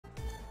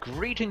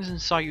Greetings and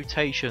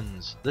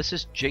salutations, this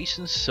is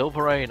Jason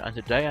Silverain and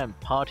today I'm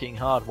partying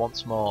hard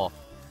once more.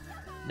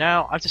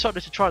 Now, I've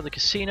decided to try the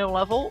casino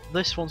level.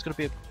 This one's going to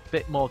be a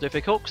bit more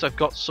difficult because I've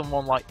got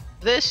someone like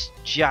this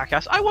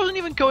jackass. I wasn't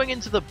even going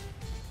into the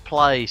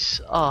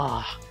place.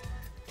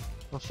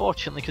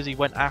 Unfortunately, because he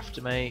went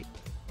after me.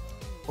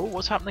 Oh,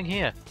 what's happening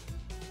here?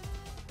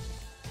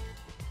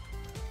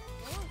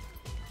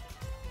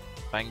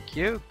 Thank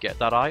you, get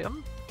that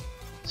item.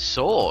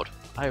 Sword.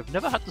 I have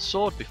never had the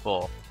sword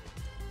before.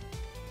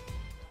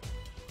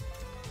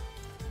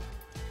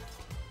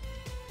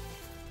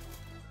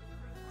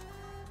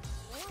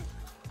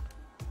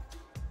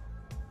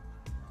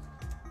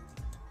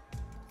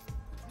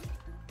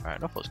 Fair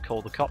enough, let's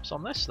call the cops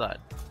on this then.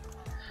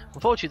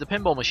 Unfortunately, the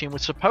pinball machine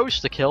was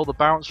supposed to kill the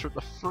bouncer at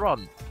the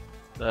front,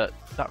 but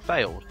that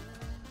failed.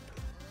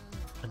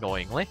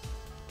 Annoyingly.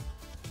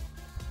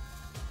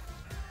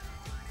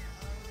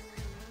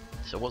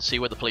 So we'll see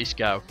where the police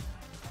go.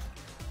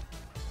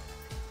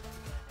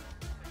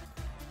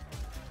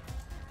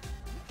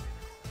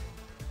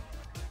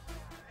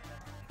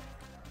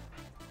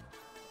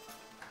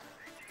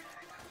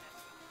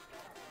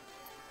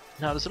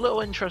 Now there's a little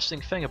interesting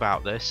thing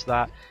about this,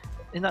 that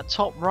in that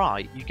top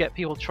right you get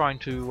people trying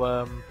to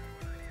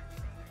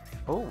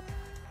oh,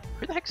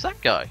 who the heck's that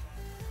guy?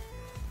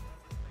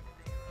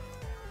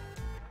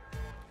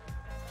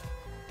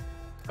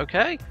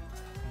 Okay,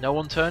 no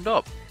one turned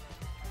up.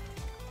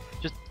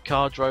 Just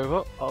car drove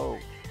up. Oh,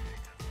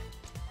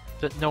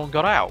 but no one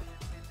got out.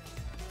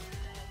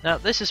 Now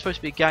this is supposed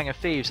to be a gang of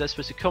thieves. They're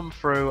supposed to come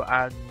through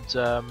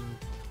and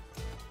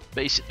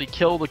basically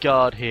kill the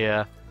guard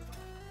here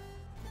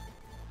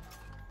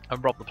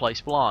and rob the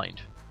place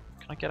blind.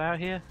 Can I get out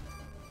here?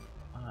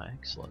 Ah,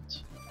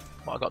 excellent.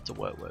 What I got to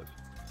work with.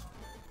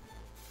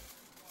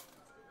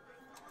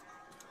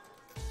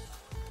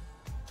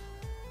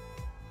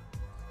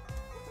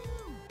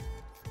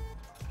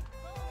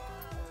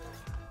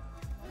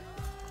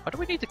 Why do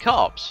we need the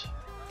cops?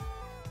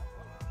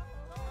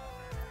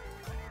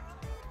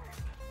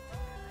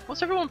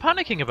 What's everyone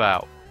panicking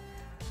about?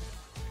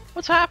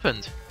 What's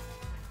happened?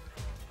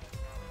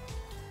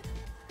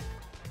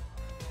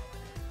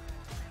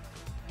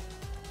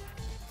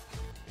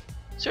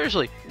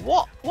 Seriously,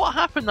 what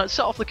happened that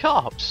set off the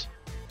cops?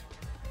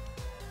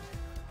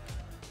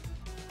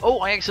 Oh,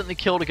 I accidentally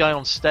killed a guy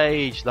on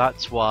stage,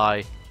 that's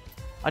why.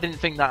 I didn't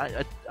think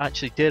that I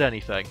actually did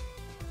anything.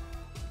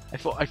 I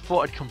thought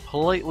I'd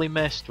completely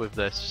missed with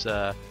this.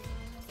 There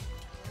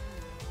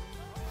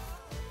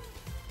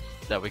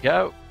we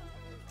go.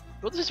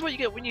 Well, this is what you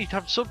get when you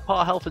have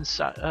subpar health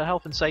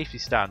and safety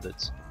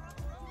standards.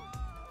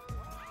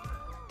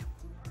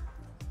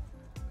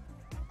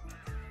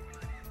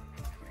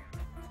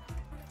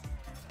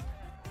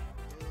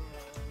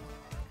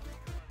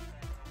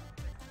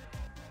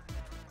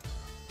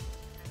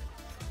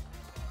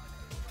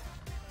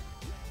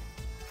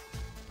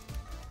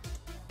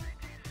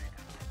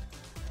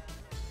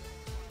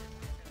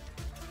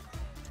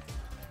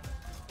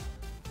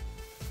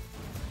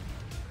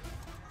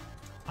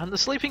 And the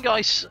sleeping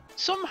guys,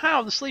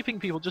 somehow the sleeping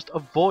people just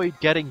avoid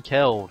getting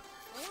killed.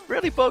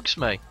 Really bugs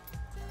me.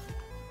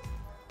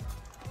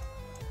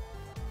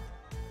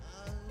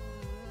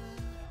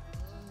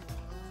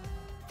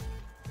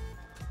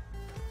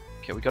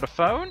 Okay, we got a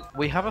phone?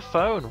 We have a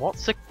phone.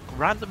 What's the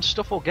random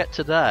stuff we'll get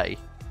today?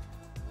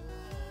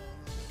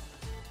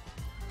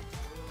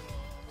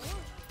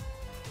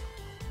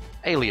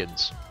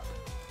 Aliens.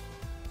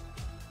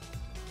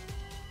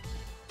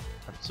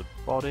 That's a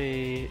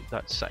body.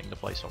 That's setting the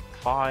place on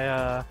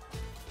fire.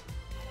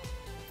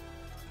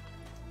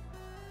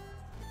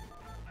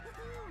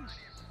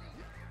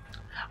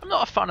 I'm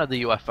not a fan of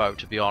the UFO,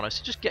 to be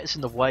honest. It just gets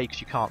in the way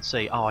because you can't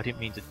see. Oh, I didn't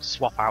mean to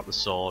swap out the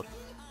sword.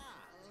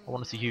 I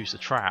wanted to use the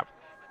trap.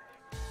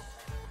 I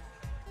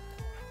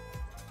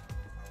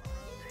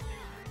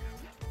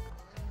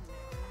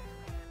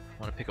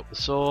want to pick up the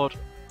sword.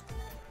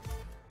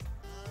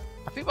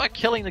 I think by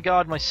killing the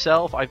guard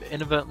myself, I've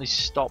inadvertently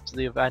stopped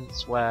the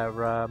events where,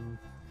 what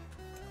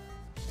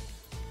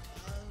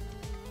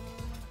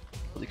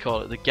do you call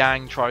it? The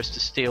gang tries to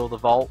steal the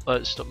vault,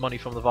 money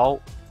from the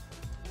vault.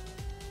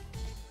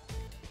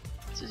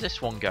 Where does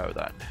this one go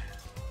then?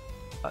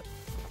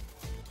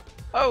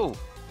 Oh!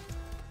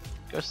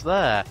 Goes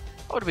there.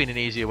 That would have been an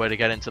easier way to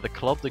get into the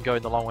club than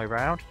going the long way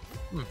round.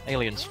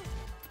 Aliens.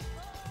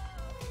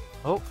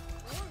 Oh.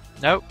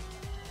 No.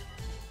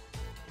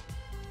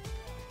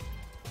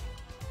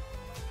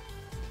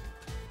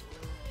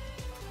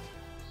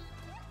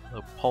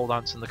 Little pole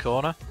dance in the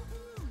corner.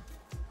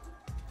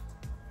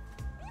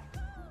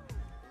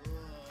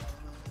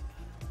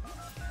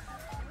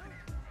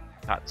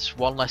 That's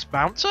one less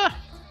bouncer.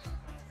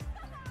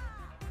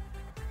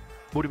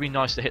 Would have been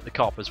nice to hit the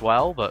cop as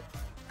well, but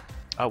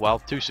oh well,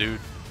 too soon.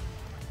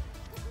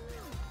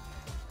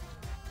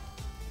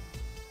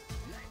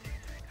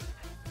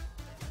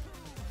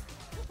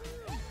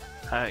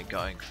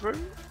 Going through.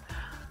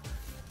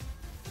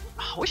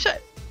 I wish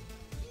that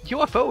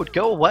UFO would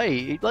go away.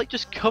 It like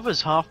just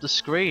covers half the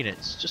screen.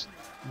 It's just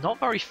not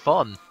very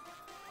fun.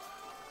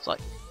 It's like,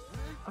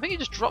 I think he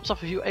just drops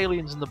off a few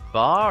aliens in the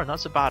bar and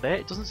that's about it.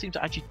 It doesn't seem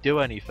to actually do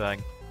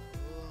anything.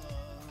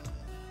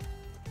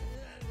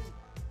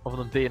 Other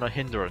than being a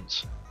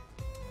hindrance.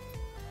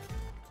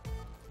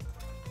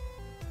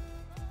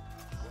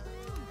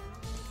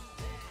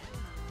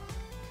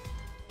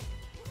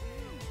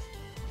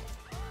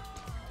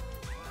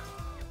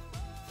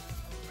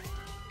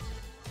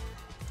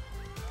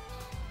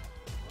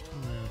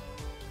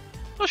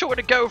 Not sure where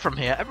to go from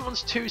here.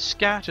 Everyone's too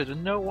scattered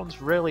and no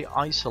one's really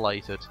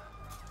isolated.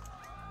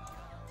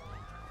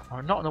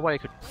 Or not in a way I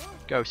could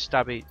go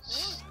stabby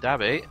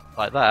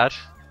like that.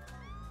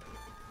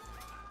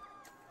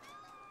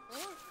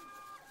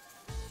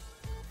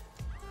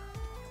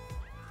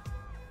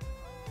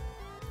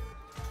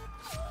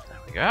 There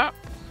we go.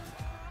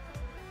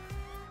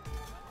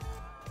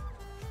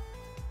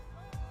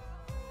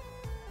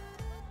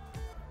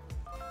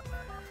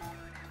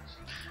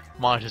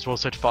 Might as well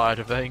set fire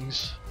to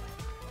things.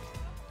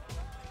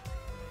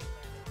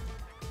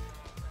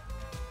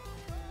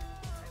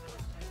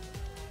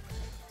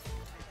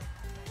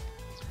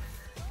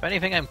 If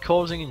anything, I'm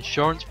causing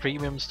insurance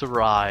premiums to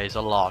rise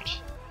a lot.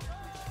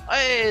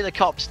 Hey, the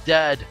cop's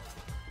dead.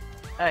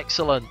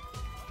 Excellent.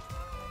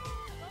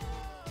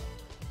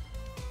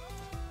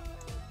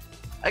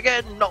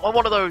 Again, not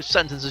one of those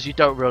sentences you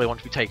don't really want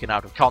to be taken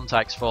out of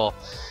context for.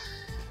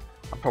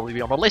 I'll probably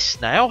be on a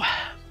list now.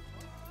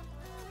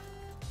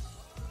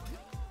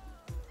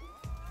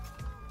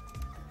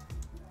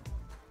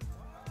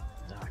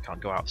 I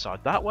can't go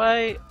outside that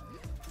way.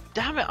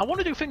 Damn it, I want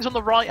to do things on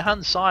the right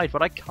hand side,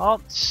 but I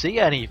can't see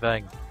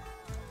anything.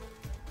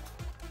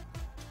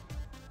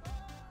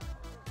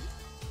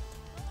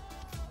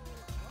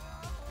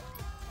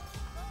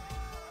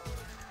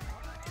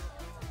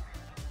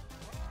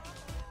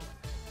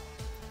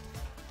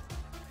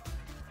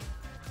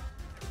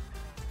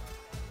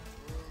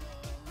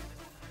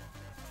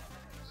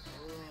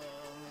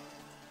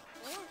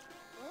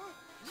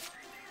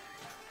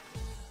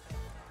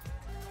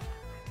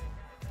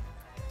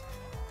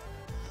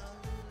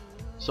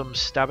 Some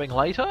stabbing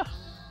later.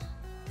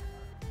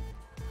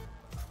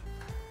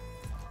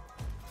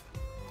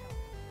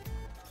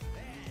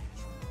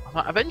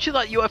 Eventually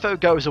that UFO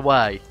goes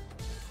away.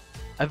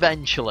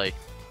 Eventually.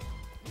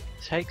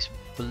 It takes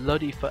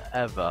bloody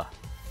forever.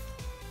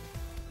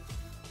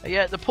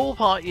 Yeah, the pool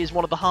party is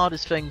one of the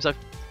hardest things I've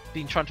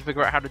been trying to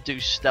figure out how to do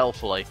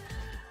stealthily.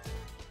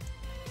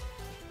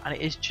 And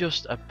it is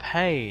just a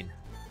pain.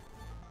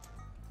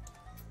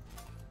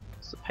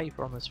 What's the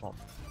paper on this one?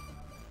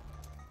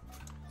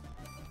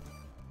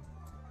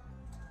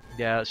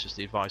 Yeah, that's just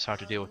the advice how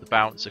to deal with the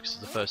bouncer, because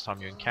it's the first time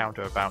you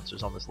encounter a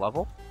bouncers on this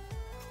level.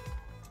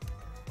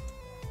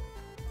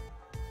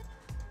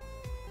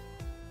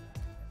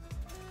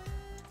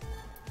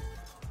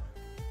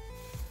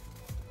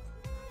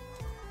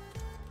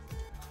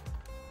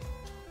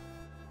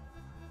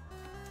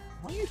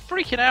 What are you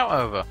freaking out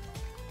over?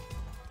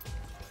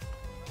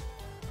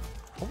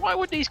 Why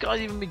would these guys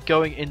even be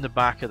going in the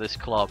back of this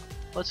club?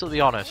 Let's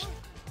be honest.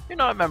 You're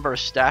not a member of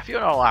staff,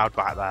 you're not allowed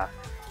back there.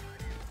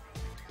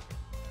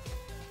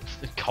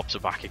 The cops are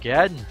back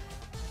again.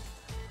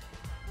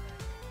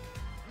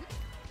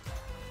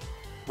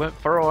 Weren't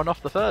thorough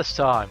enough the first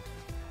time.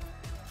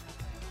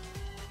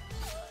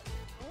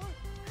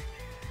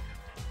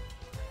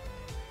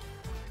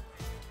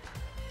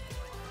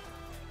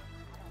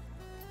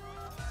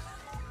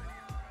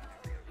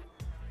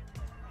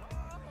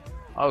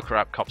 Oh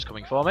crap, cops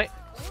coming for me.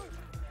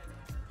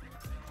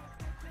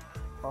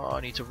 Oh,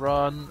 I need to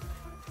run.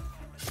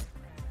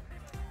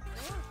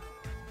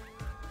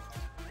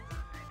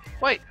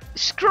 Wait,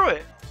 screw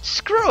it!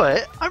 Screw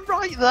it! I'm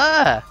right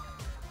there!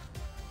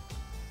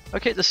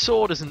 Okay, the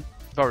sword isn't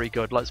very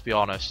good, let's be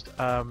honest.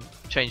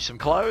 Change some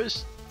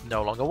clothes.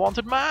 No longer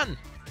wanted man!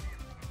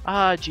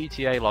 Ah,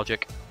 GTA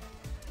logic.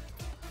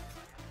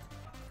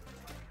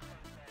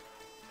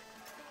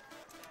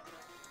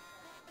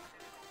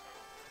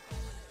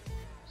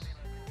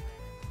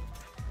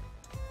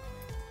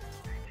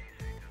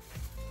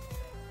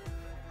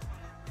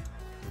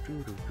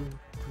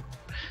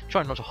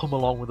 Trying not to hum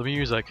along with the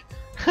music.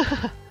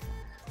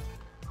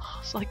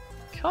 It's like,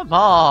 come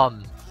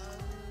on!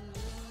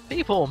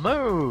 People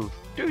move!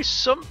 Do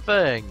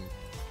something!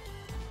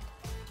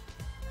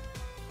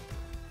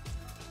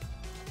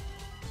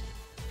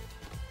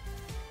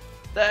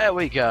 There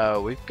we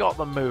go, we've got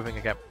them moving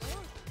again.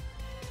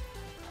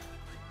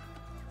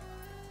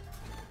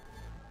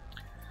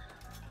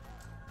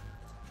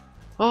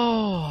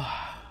 Oh.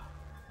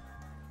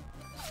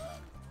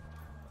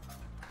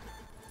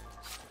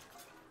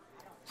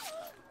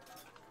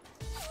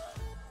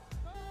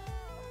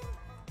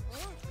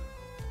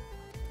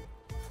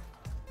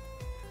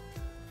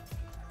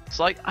 It's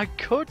like, I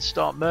could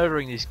start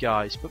murdering these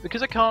guys, but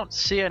because I can't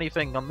see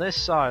anything on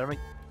this side, I mean...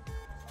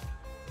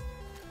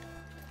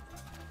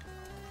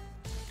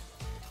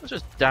 Let's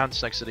just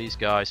dance next to these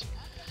guys.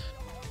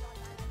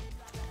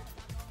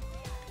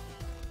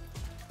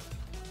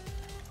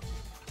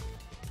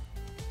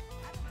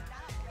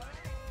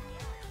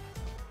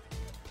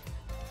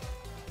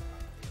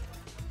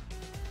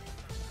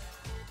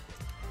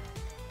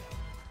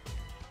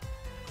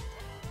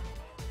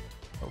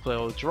 Hopefully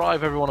it'll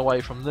drive everyone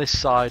away from this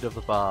side of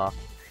the bar.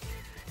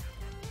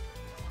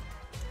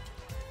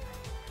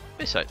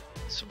 Miss it.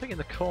 Something in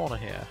the corner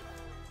here.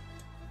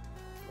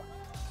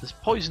 There's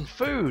poisoned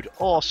food!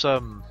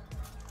 Awesome!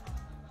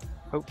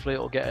 Hopefully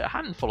it'll get a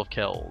handful of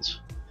kills.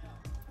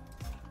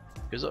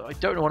 Because I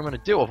don't know what I'm going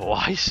to do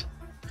otherwise.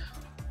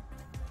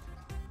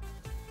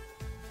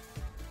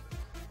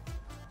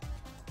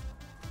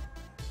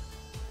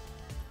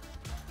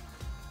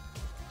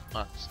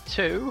 That's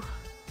 2.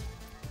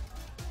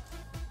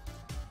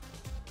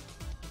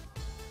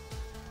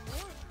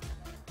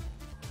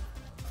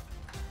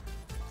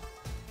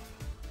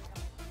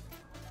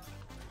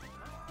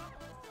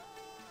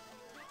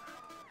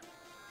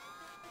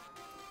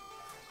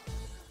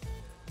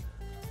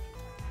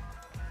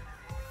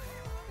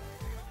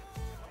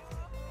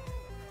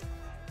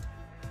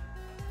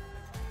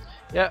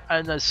 Yeah,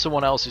 and there's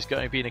someone else who's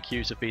going to be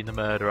accused of being the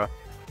murderer.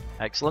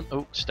 Excellent.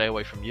 Oh, stay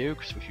away from you,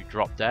 because if you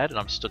drop dead and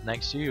I'm stood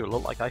next to you, it'll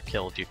look like I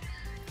killed you.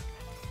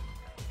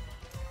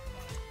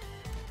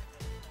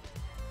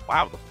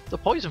 Wow, the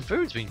poison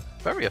food's been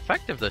very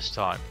effective this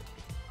time.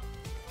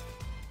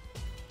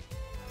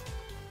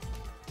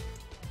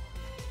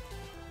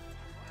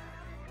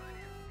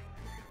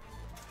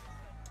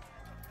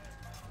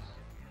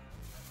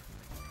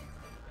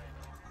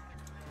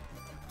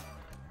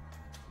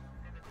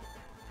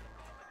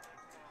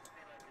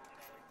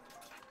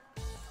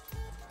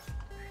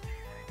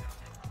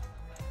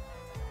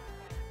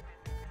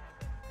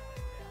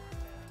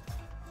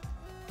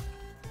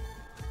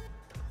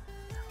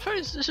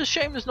 It's a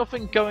shame there's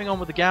nothing going on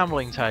with the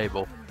gambling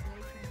table.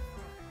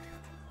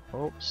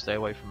 Oh, stay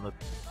away from the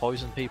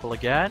poison people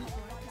again.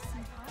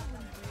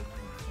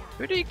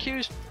 Who did he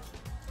accuse?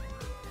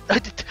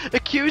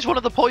 Accuse one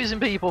of the poison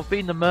people of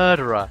being the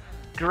murderer.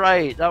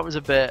 Great, that was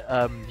a bit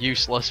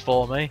useless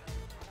for me.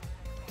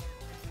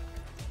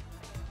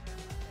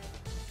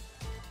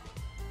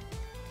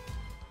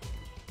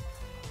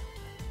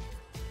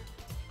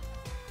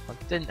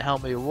 That didn't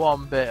help me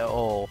one bit at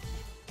all.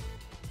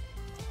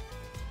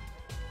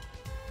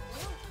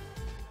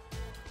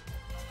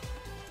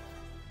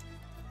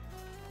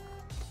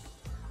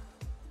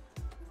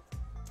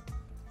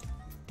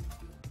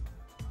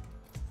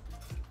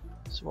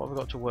 So what have we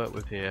got to work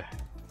with here?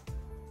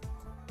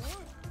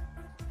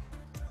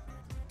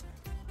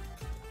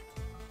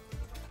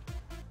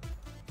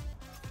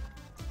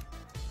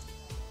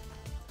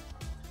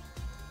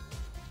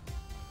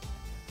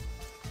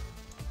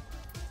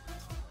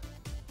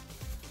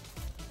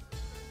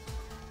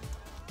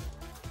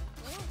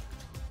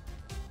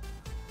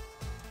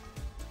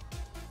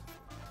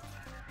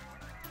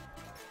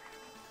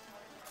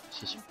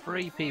 There's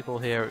 3 people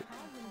here.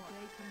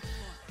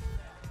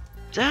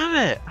 Damn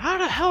it! How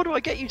the hell do I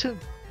get you to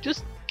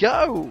just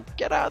go?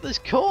 Get out of this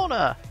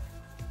corner!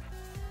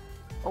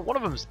 Oh, one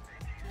of them's...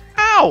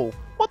 Ow!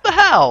 What the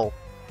hell?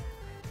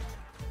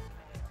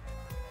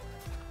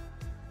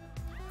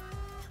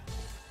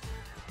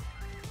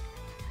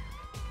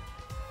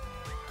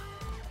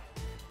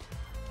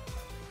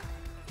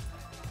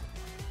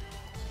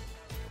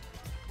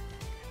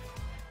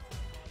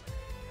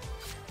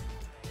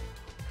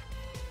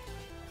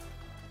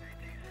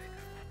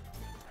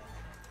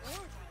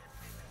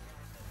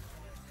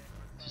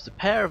 Just a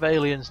pair of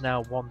aliens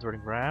now wandering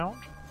around.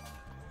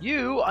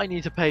 You, I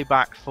need to pay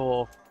back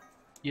for,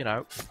 you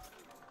know.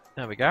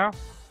 There we go.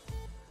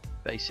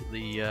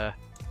 Basically,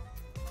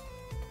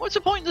 what's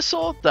the point in the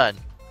sword then?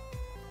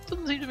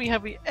 Doesn't seem to be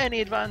having any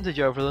advantage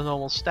over the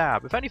normal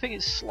stab. If anything,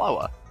 it's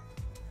slower.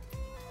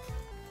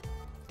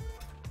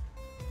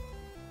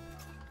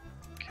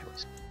 Okay,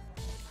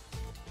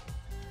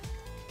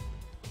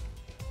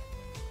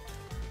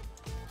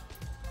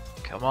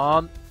 come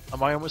on,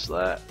 am I almost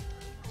there?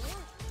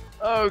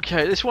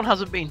 Okay, this one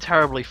hasn't been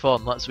terribly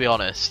fun, let's be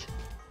honest.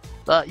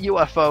 That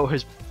UFO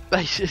has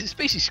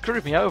basically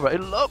screwed me over. It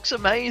looks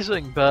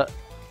amazing, but,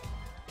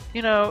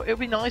 you know, it would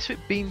be nice if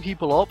it beamed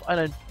people up and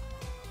then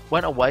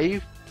went away.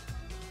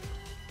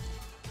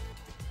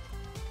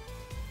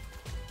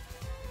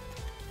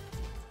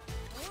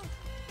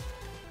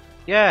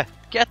 Yeah,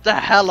 get the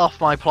hell off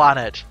my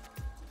planet.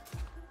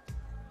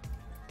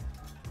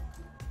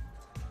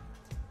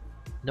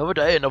 Another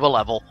day, another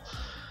level.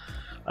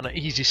 And an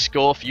easy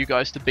score for you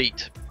guys to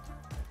beat.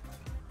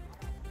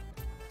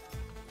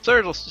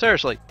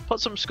 Seriously, put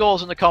some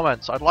scores in the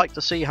comments. I'd like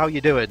to see how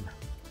you're doing.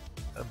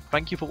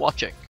 Thank you for watching.